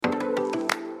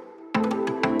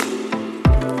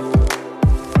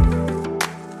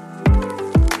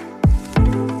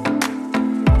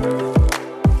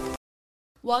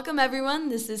Welcome everyone,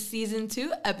 this is season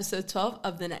 2, episode 12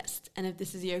 of The Nest. And if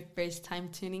this is your first time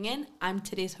tuning in, I'm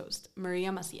today's host,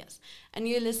 Maria Macias, and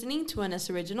you're listening to a Nest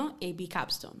original, AP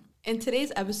Capstone. In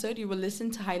today's episode, you will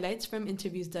listen to highlights from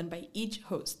interviews done by each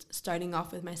host, starting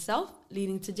off with myself,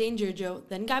 leading to Dayne Jurjo,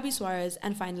 then Gaby Suarez,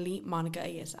 and finally, Monica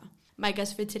Ayesa. My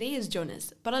guest for today is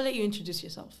Jonas, but I'll let you introduce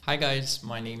yourself. Hi guys,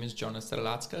 my name is Jonas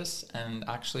Terlatskas, and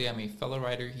actually I'm a fellow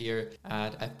writer here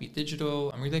at AP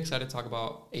Digital. I'm really excited to talk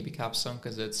about AP Capstone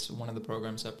because it's one of the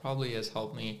programs that probably has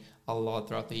helped me a lot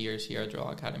throughout the years here at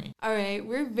Doral Academy. All right,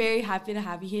 we're very happy to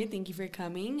have you here. Thank you for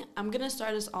coming. I'm going to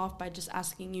start us off by just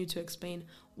asking you to explain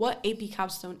what AP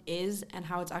Capstone is and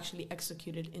how it's actually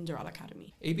executed in Doral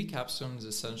Academy. AP Capstone is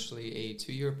essentially a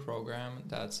 2-year program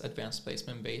that's advanced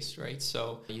placement based, right?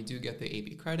 So you do get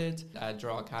the AP credit. At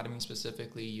Doral Academy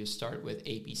specifically, you start with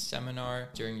AP Seminar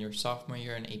during your sophomore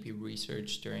year and AP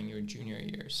Research during your junior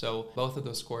year. So both of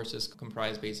those courses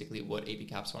comprise basically what AP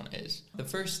Capstone is. The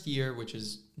first year, which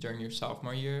is during your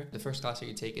sophomore year, the first class that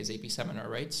you take is AP Seminar,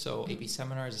 right? So AP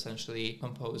Seminar is essentially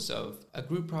composed of a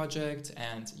group project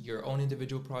and your own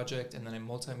individual project, and then a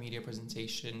multimedia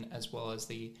presentation, as well as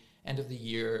the end of the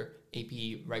year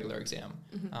AP regular exam.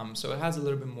 So it has a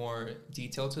little bit more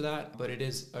detail to that, but it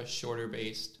is a shorter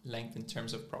based length in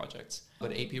terms of projects.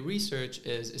 But AP Research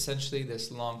is essentially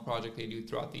this long project they do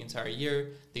throughout the entire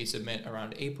year. They submit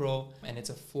around April, and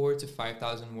it's a 4,000 to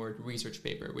 5,000 word research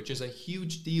paper, which is a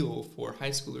huge deal for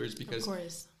high schoolers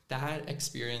because that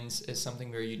experience is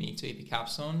something very unique to AP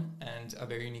Capstone and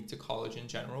very unique to college in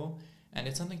general. And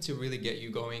it's something to really get you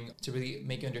going, to really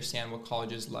make you understand what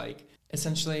college is like.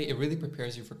 Essentially, it really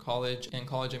prepares you for college. In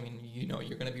college, I mean, you know,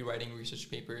 you're going to be writing research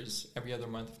papers every other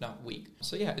month, if not week.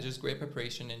 So yeah, it's just great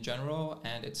preparation in general.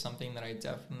 And it's something that I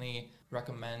definitely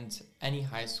recommend any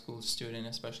high school student,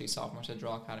 especially sophomores at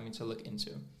Doral Academy, to look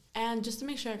into. And just to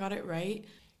make sure I got it right.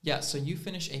 Yeah, so you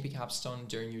finish AP Capstone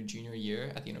during your junior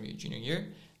year, at the end of your junior year.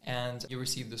 And you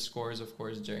receive the scores, of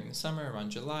course, during the summer,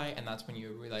 around July, and that's when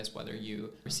you realize whether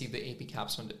you receive the AP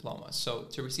Capstone diploma. So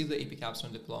to receive the AP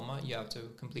Capstone diploma, you have to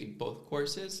complete both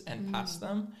courses and pass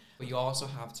them, but you also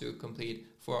have to complete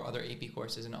 4 other AP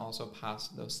courses and also pass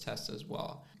those tests as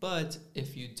well. But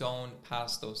if you don't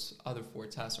pass those other 4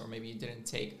 tests, or maybe you didn't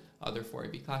take other 4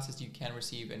 AP classes, you can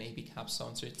receive an AP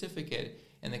Capstone certificate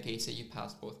in the case that you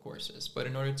pass both courses. But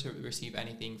in order to receive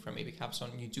anything from AP Capstone,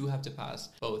 you do have to pass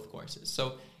both courses.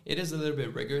 So it is a little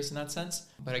bit rigorous in that sense,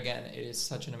 but again, it is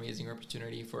such an amazing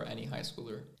opportunity for any high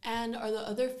schooler. And are the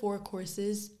other 4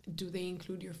 courses, do they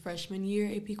include your freshman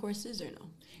year AP courses or no?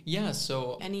 Yeah,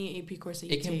 so any AP course that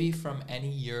you take. It can be from any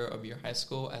year of your high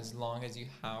school as long as you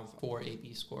have 4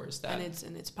 AP scores. And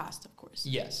it's passed, of course.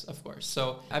 Yes, of course.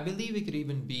 So I believe it could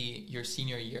even be your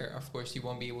senior year. Of course, you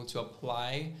won't be able to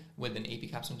apply with an AP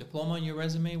Capstone diploma on your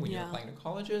resume when you're applying to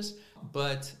colleges.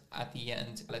 But at the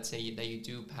end, let's say that you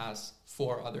do pass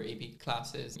 4 other AP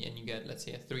classes and you get, let's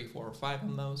say, a 3, 4, or 5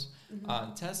 on those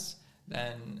tests,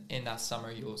 then in that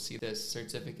summer, you'll see this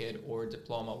certificate or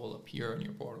diploma will appear on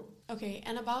your portal. Okay,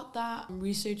 and about that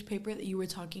research paper that you were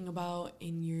talking about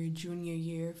in your junior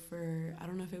year for, I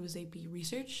don't know if it was AP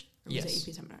Research or was it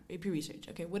AP Seminar? AP Research.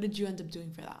 Okay, what did you end up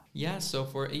doing for that? Yeah, so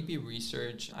for AP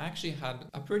Research, I actually had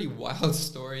a pretty wild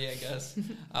story, I guess,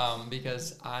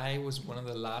 because I was one of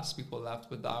the last people left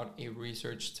without a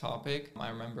research topic. I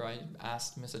remember I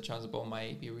asked Ms. Chazabo,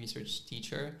 my AP Research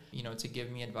teacher, to give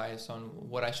me advice on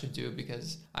what I should do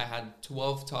because I had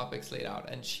 12 topics laid out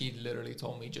and she literally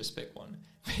told me just pick one.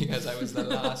 Because I was the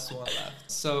last one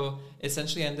left. So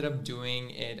essentially I ended up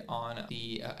doing it on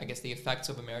the effects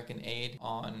of American aid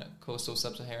on coastal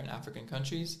sub-Saharan African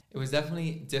countries. It was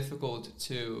definitely difficult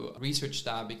to research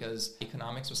that because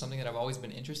economics was something that I've always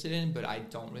been interested in, but I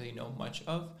don't really know much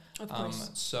of. Of course.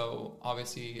 So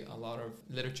obviously a lot of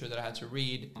literature that I had to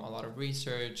read, a lot of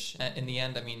research. And in the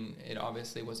end, I mean, it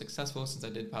obviously was successful since I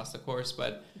did pass the course,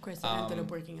 but of course it ended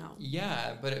up working out.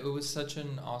 Yeah, but it was such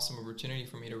an awesome opportunity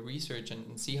for me to research and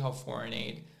see how foreign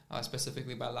aid,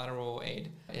 specifically bilateral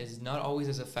aid, is not always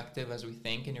as effective as we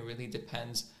think, and it really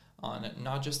depends on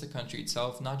not just the country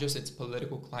itself, not just its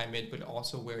political climate, but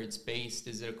also where it's based.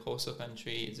 Is it a coastal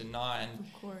country? Is it not? And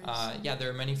of course. There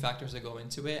are many factors that go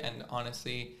into it, and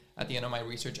honestly, at the end of my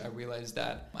research, I realized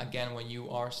that, again, when you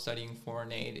are studying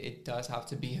foreign aid, it does have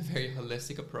to be a very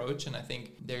holistic approach, and I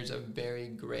think there's a very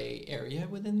gray area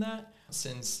within that,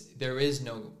 since there is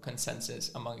no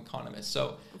consensus among economists.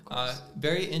 So Of course.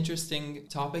 Very interesting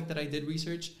topic that I did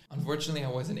research. Unfortunately, I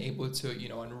wasn't able to,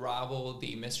 unravel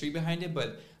the mystery behind it,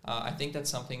 but I think that's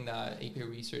something that AP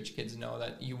Research kids know,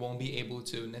 that you won't be able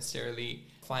to necessarily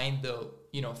find the,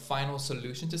 final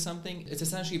solution to something. It's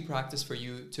essentially practice for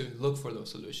you to look for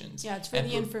those solutions. Yeah, it's for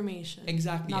the information.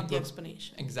 Exactly. Not the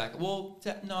explanation. Exactly. Well,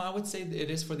 no, I would say that it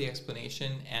is for the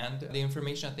explanation and the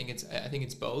information. I think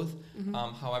it's both. Mm-hmm.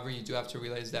 However, you do have to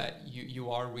realize that you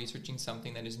are researching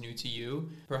something that is new to you.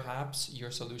 Perhaps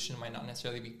your solution might not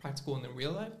necessarily be practical in the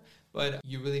real life, but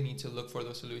you really need to look for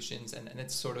those solutions, and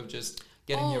it's sort of just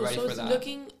getting you ready for that. So it's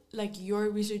looking like your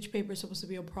research paper is supposed to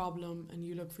be a problem and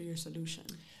you look for your solution.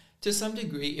 To some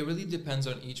degree, it really depends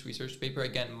on each research paper.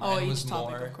 Again, mine was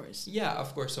topic, more... of course. Yeah,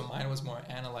 of course. So mine was more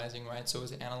analyzing, right? So it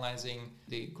was analyzing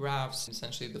the graphs,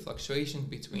 essentially the fluctuation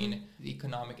between the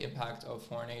economic impact of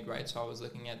foreign aid, right? So I was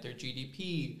looking at their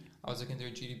GDP. I was looking at their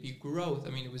GDP growth.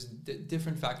 I mean, it was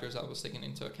different factors I was taking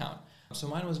into account. So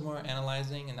mine was more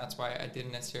analyzing, and that's why I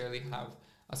didn't necessarily have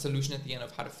a solution at the end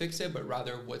of how to fix it, but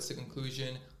rather what's the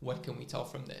conclusion? What can we tell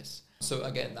from this? So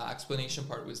again, the explanation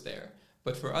part was there.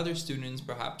 But for other students,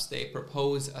 perhaps they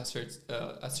propose a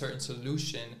certain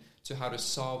solution to how to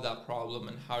solve that problem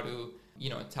and how to,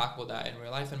 tackle that in real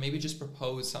life, and maybe just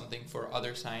propose something for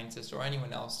other scientists or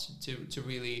anyone else to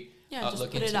really just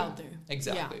look put into. It out there.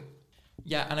 Exactly.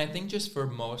 Yeah, and I think just for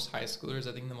most high schoolers,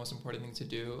 I think the most important thing to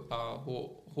do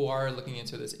who are looking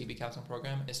into this AP Capstone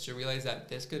program is to realize that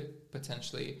this could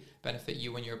potentially benefit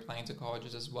you when you're applying to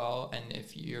colleges as well. And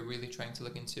if you're really trying to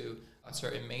look into a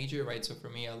certain major, right? So for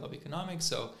me, I love economics.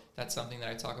 So that's something that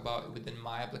I talk about within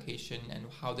my application and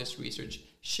how this research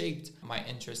shaped my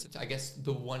interest. I guess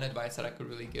the one advice that I could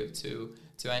really give to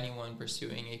anyone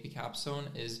pursuing AP Capstone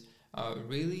is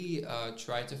really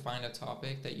try to find a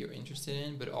topic that you're interested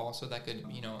in, but also that could,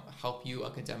 help you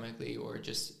academically or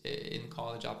just in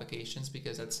college applications,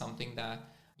 because that's something that,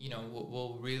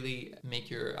 will really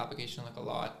make your application look a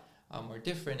lot more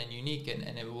different and unique,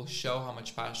 and it will show how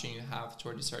much passion you have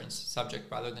toward a certain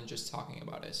subject rather than just talking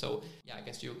about it. So yeah, I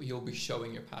guess you'll be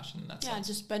showing your passion in that sense. Yeah,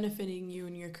 just benefiting you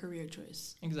in your career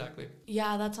choice. Exactly.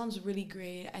 Yeah, that sounds really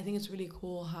great. I think it's really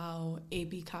cool how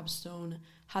AP Capstone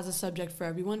has a subject for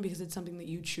everyone, because it's something that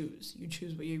you choose. You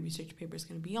choose what your research paper is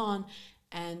going to be on,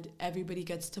 and everybody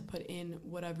gets to put in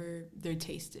whatever their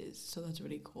taste is. So that's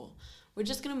really cool. We're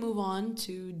just going to move on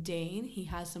to Dayne. He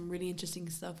has some really interesting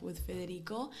stuff with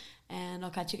Federico, and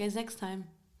I'll catch you guys next time.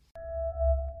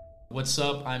 What's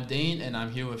up? I'm Dayne, and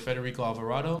I'm here with Federico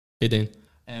Alvarado. Hey, Dayne.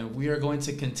 And we are going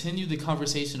to continue the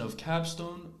conversation of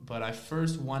Capstone, but I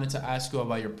first wanted to ask you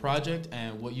about your project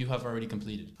and what you have already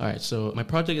completed. All right, so my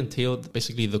project entailed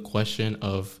basically the question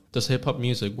of, does hip-hop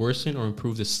music worsen or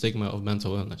improve the stigma of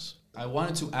mental illness? I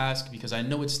wanted to ask because I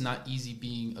know it's not easy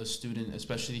being a student,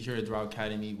 especially here at Doral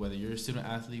Academy, whether you're a student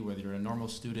athlete, whether you're a normal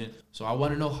student. So I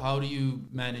want to know, how do you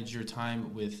manage your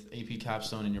time with AP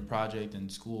Capstone and your project and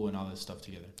school and all this stuff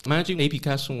together? Managing AP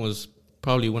Capstone was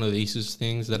probably one of the easiest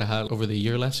things that I had over the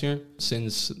year last year.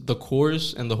 Since the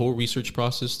course and the whole research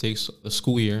process takes a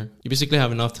school year, you basically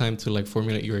have enough time to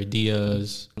formulate your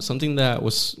ideas. Something that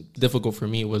was difficult for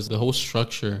me was the whole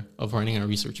structure of writing a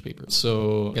research paper.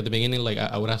 So at the beginning,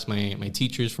 I would ask my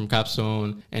teachers from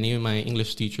Capstone and even my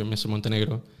English teacher, Mr.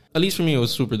 Montenegro. At least for me, it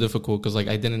was super difficult because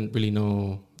I didn't really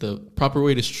know the proper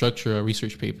way to structure a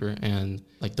research paper and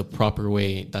the proper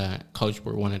way that College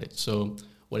Board wanted it. So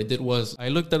what I did was I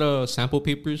looked at sample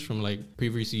papers from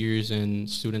previous years and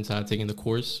students that had taken the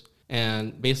course,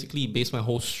 and basically based my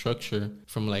whole structure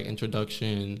from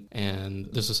introduction, and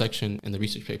there's a section in the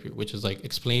research paper which is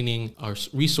explaining our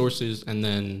resources and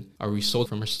then our results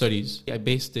from our studies. I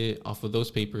based it off of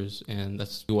those papers, and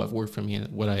that's what worked for me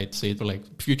and what I'd say for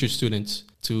future students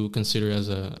to consider as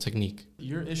a technique.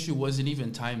 Your issue wasn't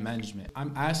even time management.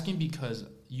 I'm asking because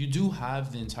you do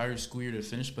have the entire school year to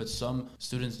finish, but some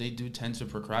students, they do tend to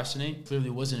procrastinate. Clearly,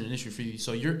 it wasn't an issue for you.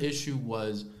 So your issue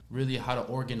was really how to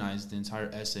organize the entire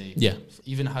essay. Yeah.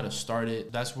 Even how to start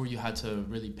it. That's where you had to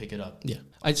really pick it up. Yeah.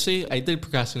 I'd say I did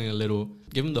procrastinate a little.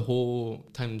 Given the whole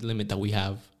time limit that we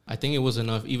have, I think it was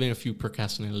enough, even if you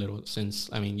procrastinate a little, since,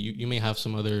 you may have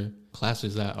some other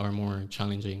classes that are more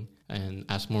challenging and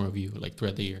ask more of you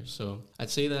throughout the year. So I'd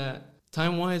say that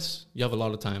time-wise, you have a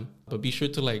lot of time, but be sure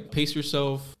to pace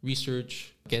yourself,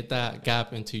 research, get that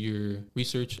gap into your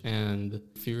research, and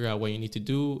figure out what you need to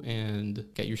do and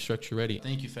get your structure ready.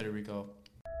 Thank you, Federico.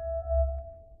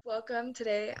 Welcome.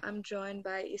 Today I'm joined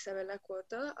by Isabella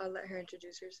Cuoto. I'll let her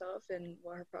introduce herself and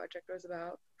what her project was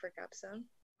about for Capstone.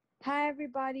 Hi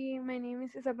everybody, my name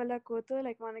is Isabella Cuoto.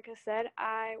 Like Monica said,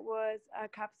 I was a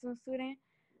capstone student.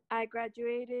 I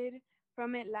graduated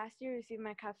from it last year, received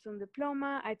my capstone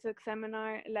diploma. I took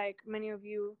seminar like many of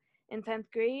you in 10th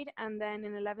grade, and then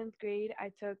in 11th grade,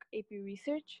 I took AP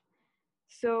Research.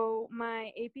 So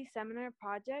my AP seminar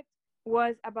project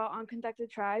was about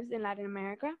uncontacted tribes in Latin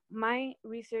America. My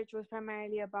research was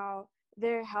primarily about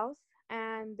their health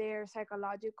and their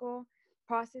psychological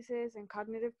processes and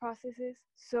cognitive processes.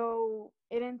 So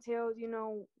it entailed,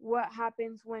 what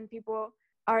happens when people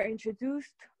are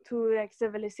introduced to like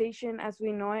civilization as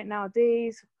we know it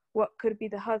nowadays, what could be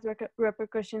the health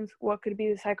repercussions, what could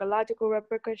be the psychological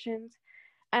repercussions.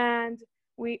 And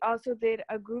we also did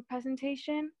a group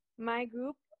presentation. My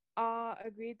group all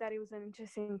agreed that it was an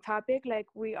interesting topic. Like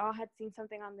we all had seen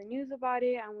something on the news about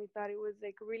it, and we thought it was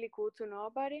like really cool to know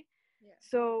about it. Yeah.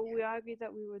 So we all agreed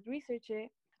that we would research it.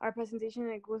 Our presentation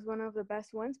like was one of the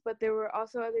best ones, but there were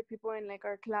also other people in like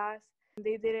our class.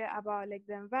 They did it about like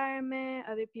the environment.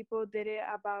 Other people did it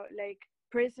about like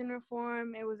prison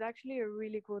reform. It was actually a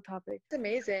really cool topic. It's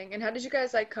amazing. And how did you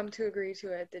guys like come to agree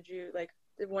to it?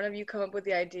 Did one of you come up with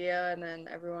the idea and then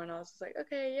everyone else was like,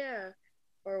 okay, yeah?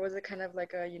 Or was it kind of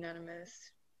like a unanimous?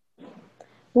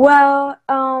 Well,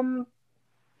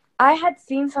 I had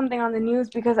seen something on the news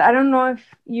because I don't know if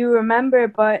you remember,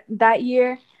 but that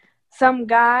year some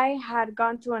guy had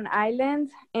gone to an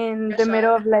island in the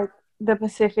middle of like the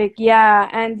Pacific. Yeah,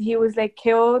 and he was like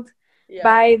killed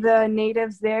by the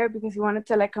natives there because he wanted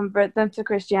to like convert them to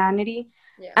Christianity.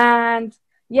 Yeah. And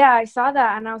yeah, I saw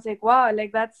that and I was like, wow,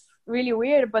 like that's really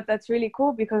weird, but that's really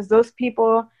cool because those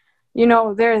people,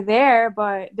 they're there,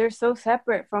 but they're so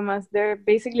separate from us. They're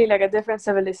basically like a different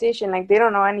civilization. Like they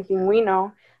don't know anything we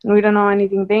know and we don't know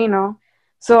anything they know.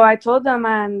 So I told them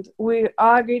and we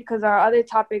all agreed because our other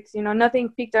topics, nothing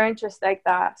piqued our interest like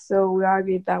that. So we all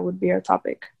agreed that would be our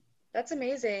topic. That's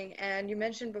amazing. And you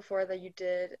mentioned before that you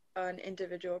did an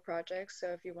individual project. So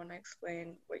if you want to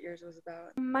explain what yours was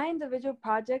about. My individual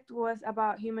project was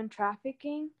about human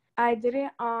trafficking. I did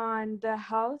it on the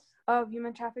health of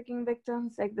human trafficking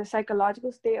victims, like the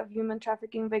psychological state of human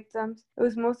trafficking victims. It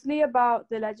was mostly about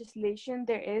the legislation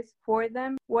there is for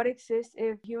them, what exists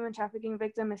if human trafficking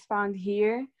victim is found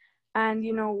here, and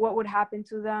what would happen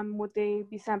to them. Would they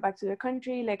be sent back to their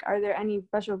country? Like, are there any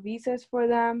special visas for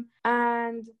them?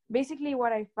 And basically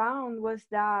what I found was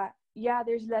that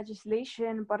there's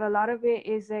legislation, but a lot of it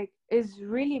is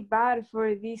really bad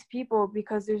for these people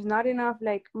because there's not enough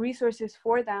like resources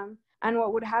for them. And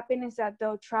what would happen is that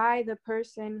they'll try the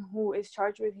person who is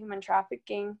charged with human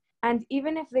trafficking, and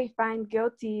even if they find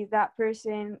guilty that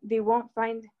person, they won't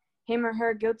find him or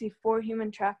her guilty for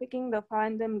human trafficking. They'll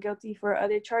find them guilty for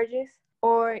other charges.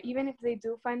 Or even if they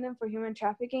do find them for human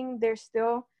trafficking, they're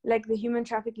still like the human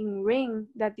trafficking ring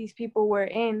that these people were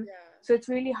in. Yeah. So it's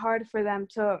really hard for them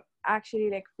to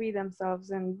actually like free themselves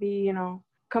and be,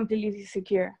 completely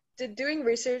secure. Did doing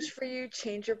research for you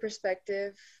change your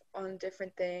perspective on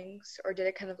different things, or did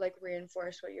it kind of like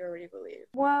reinforce what you already believed?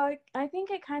 Well, I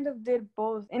think it kind of did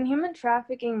both. In human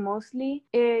trafficking, mostly,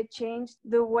 it changed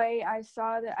the way I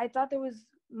saw that. I thought there was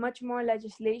much more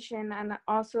legislation and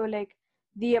also like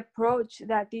the approach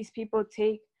that these people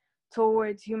take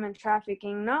towards human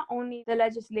trafficking. Not only the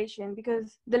legislation,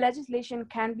 because the legislation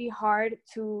can be hard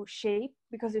to shape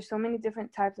because there's so many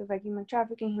different types of like human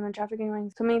trafficking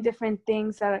rings, so many different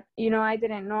things that I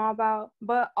didn't know about.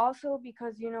 But also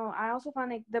because I also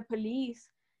found like the police,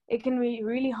 it can be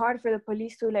really hard for the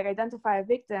police to like identify a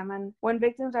victim. And when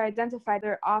victims are identified,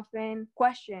 they're often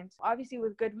questioned, obviously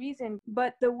with good reason.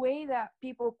 But the way that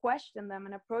people question them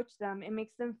and approach them, it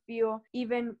makes them feel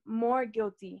even more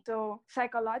guilty. So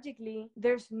psychologically,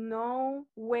 there's no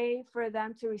way for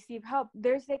them to receive help.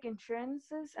 There's like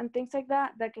insurances and things like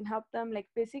that can help them like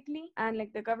physically, and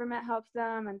like the government helps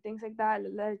them and things like that,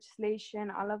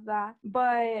 legislation, all of that.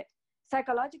 But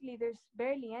psychologically, there's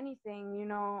barely anything,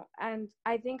 and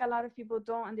I think a lot of people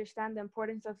don't understand the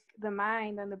importance of the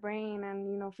mind and the brain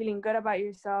and, feeling good about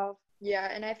yourself.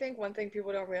 Yeah, and I think one thing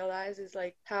people don't realize is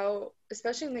like how,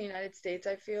 especially in the United States,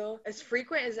 I feel, as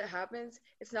frequent as it happens,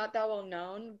 it's not that well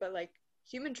known, but like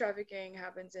human trafficking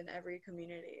happens in every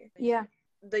community. Yeah.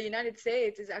 The United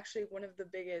States is actually one of the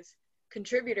biggest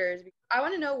contributors. I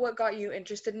want to know what got you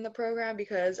interested in the program,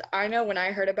 because I know when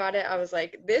I heard about it, I was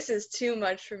like, this is too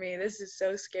much for me. This is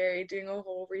so scary, doing a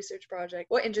whole research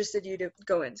project. What interested you to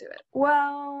go into it?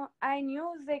 Well, I knew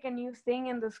it was like a new thing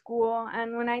in the school.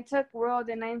 And when I took World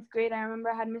in 9th grade, I remember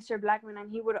I had Mr. Blackman,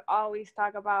 and he would always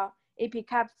talk about AP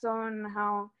Capstone,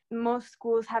 how most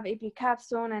schools have AP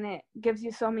Capstone, and it gives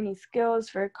you so many skills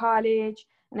for college,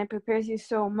 and it prepares you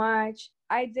so much.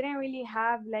 I didn't really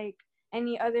have like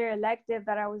any other elective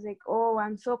that I was like, oh,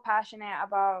 I'm so passionate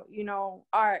about,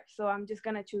 art, so I'm just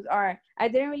gonna choose art. I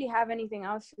didn't really have anything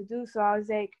else to do, so I was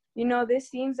like, this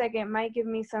seems like it might give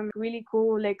me some really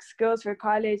cool like skills for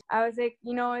college. I was like,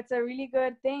 it's a really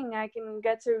good thing. I can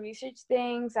get to research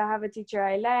things. I have a teacher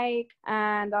I like,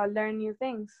 and I'll learn new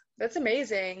things. That's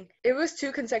amazing. It was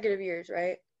 2 consecutive years,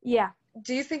 right? Yeah.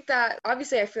 Do you think that,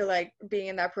 obviously I feel like being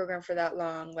in that program for that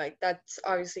long, like that's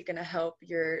obviously going to help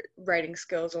your writing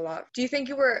skills a lot. Do you think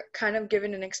you were kind of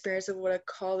given an experience of what a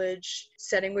college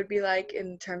setting would be like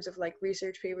in terms of like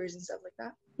research papers and stuff like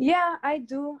that? Yeah, I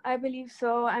do. I believe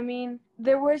so. I mean,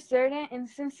 there were certain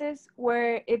instances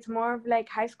where it's more of like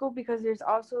high school because there's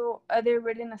also other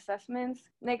written assessments.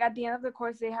 Like at the end of the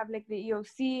course, they have like the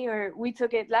EOC, or we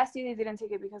took it last year. They didn't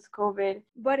take it because of COVID.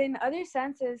 But in other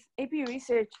senses, AP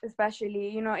research,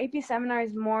 especially, AP seminar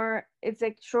is more, it's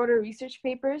like shorter research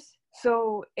papers.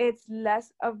 So it's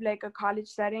less of like a college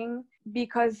setting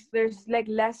because there's like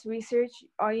less research.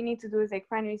 All you need to do is like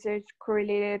find research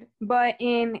correlated. But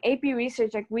in AP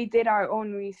research, like we did our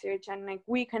own research and like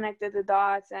we connected the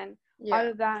dots and all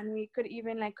of that, and we could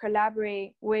even like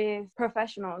collaborate with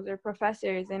professionals or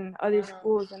professors in other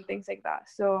schools and things like that.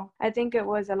 So I think it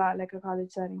was a lot like a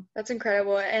college setting. That's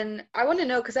incredible. And I want to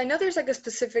know, because I know there's like a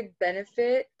specific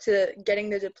benefit to getting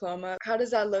the diploma. How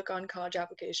does that look on college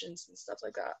applications and stuff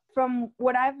like that? From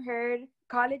what I've heard,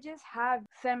 colleges have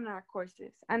seminar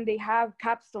courses and they have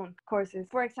capstone courses.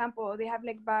 For example, they have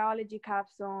like biology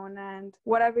capstone, and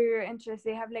whatever your interest,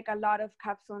 they have like a lot of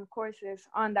capstone courses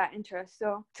on that interest.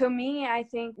 So to me, I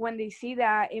think when they see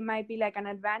that, it might be like an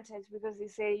advantage because they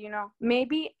say,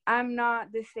 maybe I'm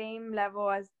not the same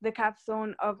level as the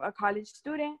capstone of a college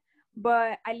student,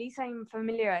 but at least I'm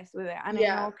familiarized with it and I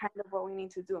know kind of what we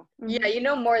need to do.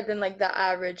 Yeah, more than like the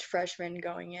average freshman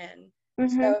going in.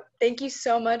 Mm-hmm. So thank you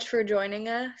so much for joining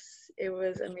us. It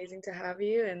was amazing to have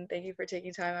you, and thank you for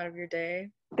taking time out of your day.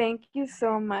 Thank you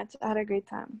so much. I had a great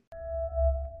time.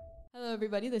 Hello,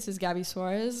 everybody. This is Gaby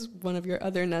Suarez, one of your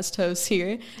other Nest hosts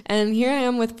here. And here I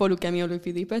am with Folu Kemiolu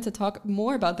Filipe to talk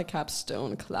more about the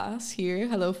capstone class here.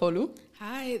 Hello, Folu.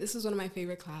 Hi, this is one of my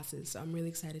favorite classes, so I'm really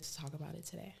excited to talk about it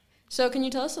today. So can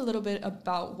you tell us a little bit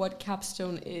about what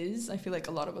capstone is? I feel like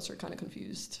a lot of us are kind of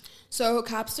confused. So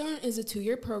capstone is a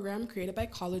 2-year program created by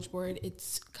College Board.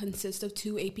 It consists of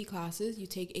 2 AP classes. You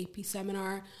take AP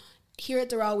Seminar. Here at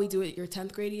Doral, we do it your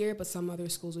 10th grade year, but some other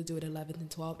schools would do it 11th and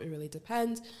 12th. It really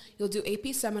depends. You'll do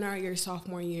AP Seminar your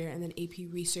sophomore year, and then AP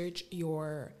Research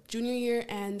your junior year.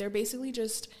 And they're basically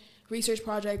just research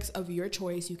projects of your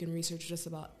choice. You can research just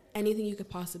about anything you could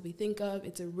possibly think of.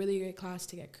 It's a really great class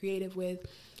to get creative with.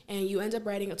 And you end up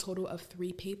writing a total of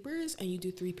 3 papers, and you do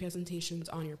 3 presentations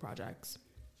on your projects.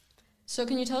 So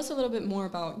can you tell us a little bit more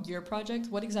about your project?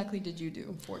 What exactly did you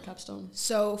do for capstone?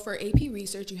 So for AP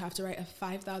Research, you have to write a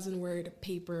 5,000-word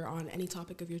paper on any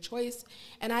topic of your choice.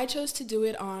 And I chose to do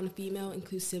it on female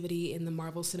inclusivity in the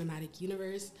Marvel Cinematic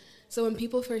Universe. So when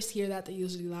people first hear that, they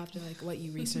usually laugh. They're like, what,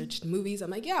 you researched movies? I'm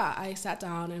like, yeah, I sat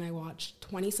down and I watched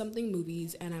 20-something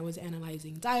movies, and I was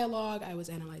analyzing dialogue, I was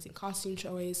analyzing costume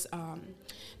choice,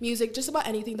 music, just about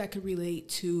anything that could relate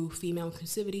to female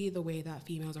inclusivity, the way that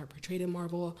females are portrayed in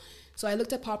Marvel. So I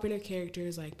looked at popular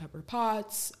characters like Pepper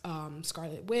Potts,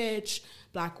 Scarlet Witch,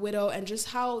 Black Widow, and just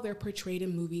how they're portrayed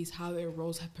in movies, how their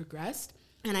roles have progressed.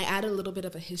 And I added a little bit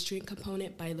of a history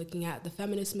component by looking at the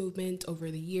feminist movement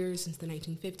over the years since the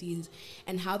 1950s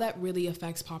and how that really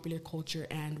affects popular culture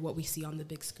and what we see on the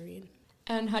big screen.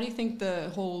 And how do you think the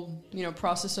whole,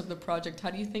 process of the project, how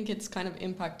do you think it's kind of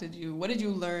impacted you? What did you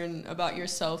learn about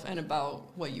yourself and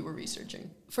about what you were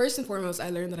researching? First and foremost, I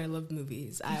learned that I love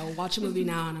movies. I'll watch a movie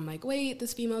now and I'm like, wait,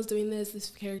 this female's doing this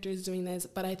character is doing this.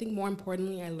 But I think more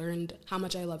importantly, I learned how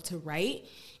much I love to write.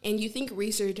 And you think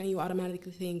research and you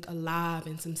automatically think a lab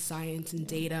and some science and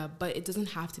data, but it doesn't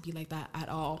have to be like that at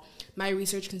all. My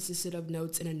research consisted of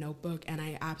notes in a notebook, and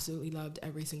I absolutely loved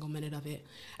every single minute of it.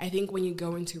 I think when you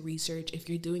go into research, if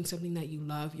you're doing something that you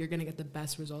love, you're going to get the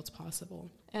best results possible.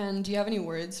 And do you have any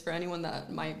words for anyone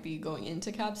that might be going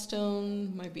into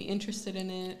capstone, might be interested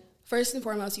in it? First and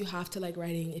foremost, you have to like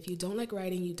writing. If you don't like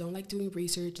writing, you don't like doing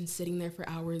research and sitting there for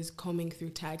hours combing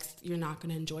through text, you're not going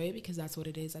to enjoy it because that's what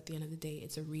it is at the end of the day.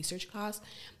 It's a research class.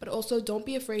 But also don't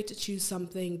be afraid to choose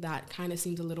something that kind of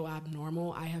seems a little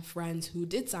abnormal. I have friends who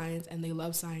did science and they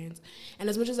love science. And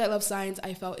as much as I love science,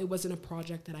 I felt it wasn't a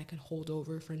project that I could hold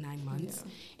over for 9 months.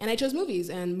 Yeah. And I chose movies.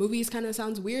 And movies kind of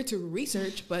sounds weird to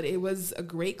research, but it was a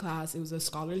great class. It was a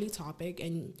scholarly topic.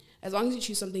 And as long as you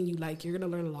choose something you like, you're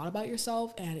going to learn a lot about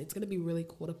yourself, and it's going to be really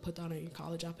cool to put down on your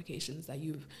college applications that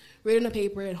you've written a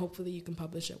paper and hopefully you can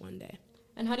publish it one day.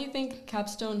 And how do you think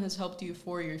Capstone has helped you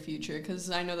for your future? Because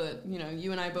I know that,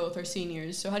 you and I both are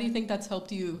seniors. So how do you think that's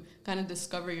helped you kind of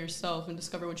discover yourself and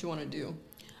discover what you want to do?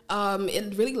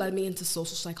 It really led me into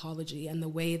social psychology and the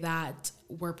way that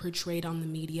we're portrayed on the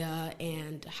media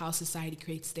and how society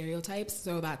creates stereotypes.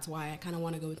 So that's why I kind of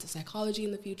want to go into psychology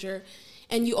in the future.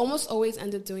 And you almost always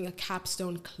end up doing a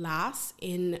capstone class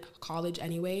in college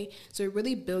anyway. So it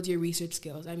really builds your research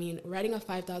skills. I mean, writing a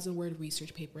 5,000 word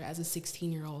research paper as a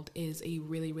 16-year-old is a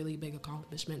really, really big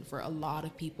accomplishment for a lot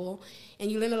of people.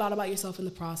 And you learn a lot about yourself in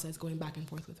the process, going back and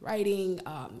forth with writing.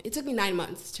 It took me 9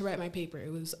 months to write my paper.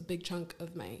 It was a big chunk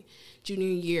of my junior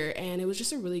year, and it was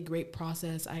just a really great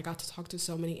process. I got to talk to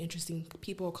so many interesting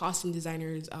people, costume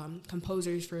designers,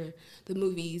 composers for the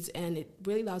movies, and it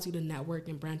really allows you to network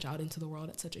and branch out into the world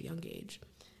at such a young age.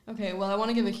 Okay, well, I want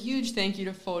to give a huge thank you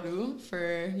to Foru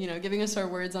for, giving us our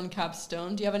words on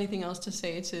Capstone. Do you have anything else to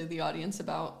say to the audience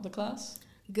about the class?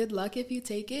 Good luck if you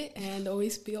take it, and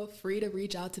always feel free to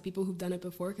reach out to people who've done it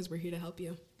before, because we're here to help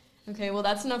you. Okay, well,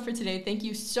 that's enough for today. Thank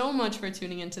you so much for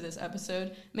tuning into this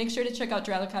episode. Make sure to check out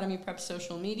Doral Academy Prep's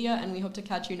social media, and we hope to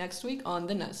catch you next week on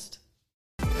The Nest.